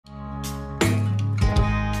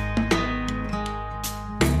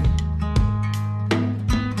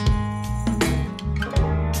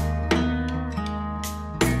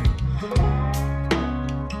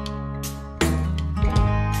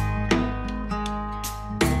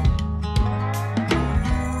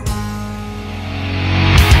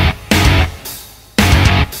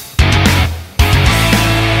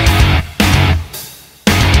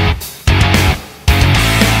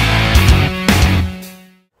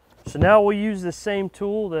So now we'll use the same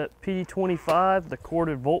tool, that PD25, the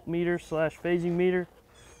corded voltmeter slash phasing meter,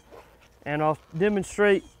 and I'll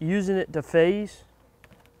demonstrate using it to phase.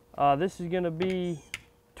 This is going to be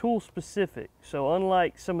tool specific. So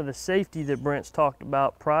unlike some of the safety that Brent's talked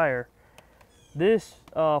about prior, this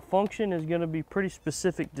function is going to be pretty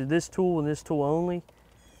specific to this tool and this tool only,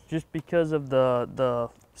 just because of the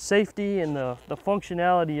safety and the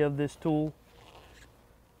functionality of this tool.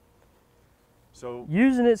 So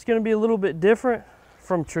using it's going to be a little bit different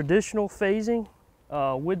from traditional phasing.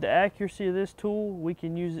 With the accuracy of this tool, we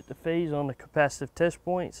can use it to phase on the capacitive test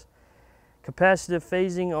points. Capacitive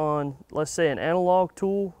phasing on, let's say, an analog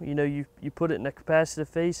tool, you put it in a capacitive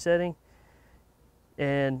phase setting,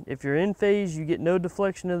 and if you're in phase, you get no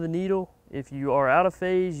deflection of the needle. If you are out of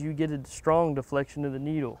phase, you get a strong deflection of the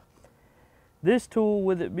needle. This tool,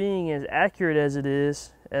 with it being as accurate as it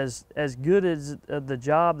is, as good as the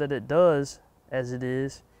job that it does as it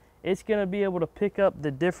is, it's going to be able to pick up the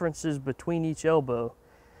differences between each elbow.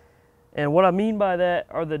 And what I mean by that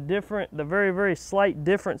are the very, very slight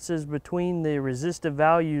differences between the resistive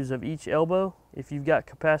values of each elbow if you've got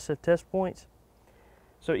capacitive test points.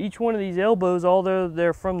 So each one of these elbows, although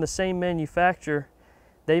they're from the same manufacturer,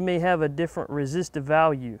 they may have a different resistive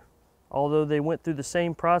value. Although they went through the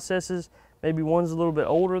same processes, maybe one's a little bit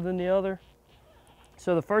older than the other.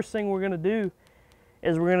 So the first thing we're going to do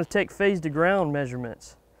is we're going to take phase to ground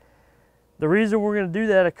measurements. The reason we're going to do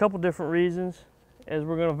that, a couple different reasons, is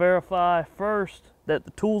we're going to verify first that the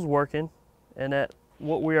tool's working and that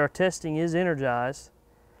what we are testing is energized.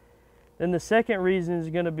 Then the second reason is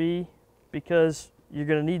going to be because you're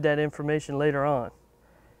going to need that information later on.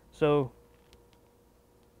 So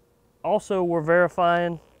also we're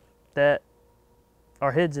verifying that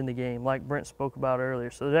our head's in the game, like Brent spoke about earlier.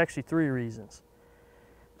 So there's actually three reasons.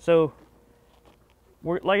 So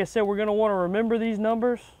like I said, we're going to want to remember these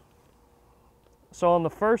numbers. So on the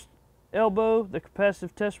first elbow, the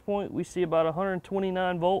capacitive test point, we see about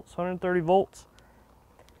 129 volts, 130 volts.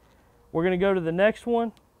 We're going to go to the next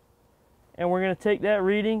one, and we're going to take that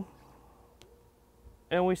reading,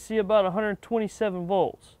 and we see about 127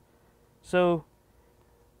 volts. So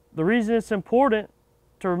the reason it's important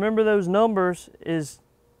to remember those numbers is,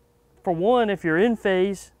 for one, if you're in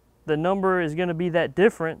phase, the number is going to be that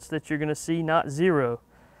difference that you're going to see, not zero.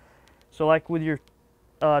 So like with your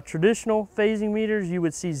traditional phasing meters, you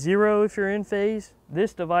would see 0 if you're in phase.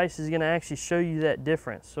 This device is going to actually show you that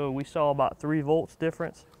difference. So we saw about 3 volts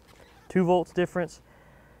difference, 2 volts difference.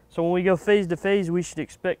 So when we go phase to phase, we should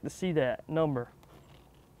expect to see that number.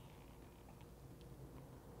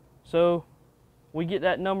 So we get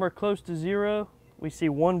that number close to 0, we see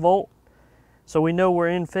 1 volt. So we know we're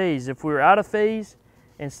in phase. If we were out of phase,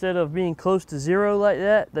 instead of being close to 0 like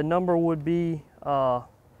that, the number would be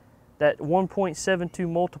that 1.72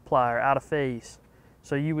 multiplier out of phase.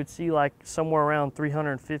 So you would see like somewhere around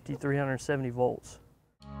 350, 370 volts.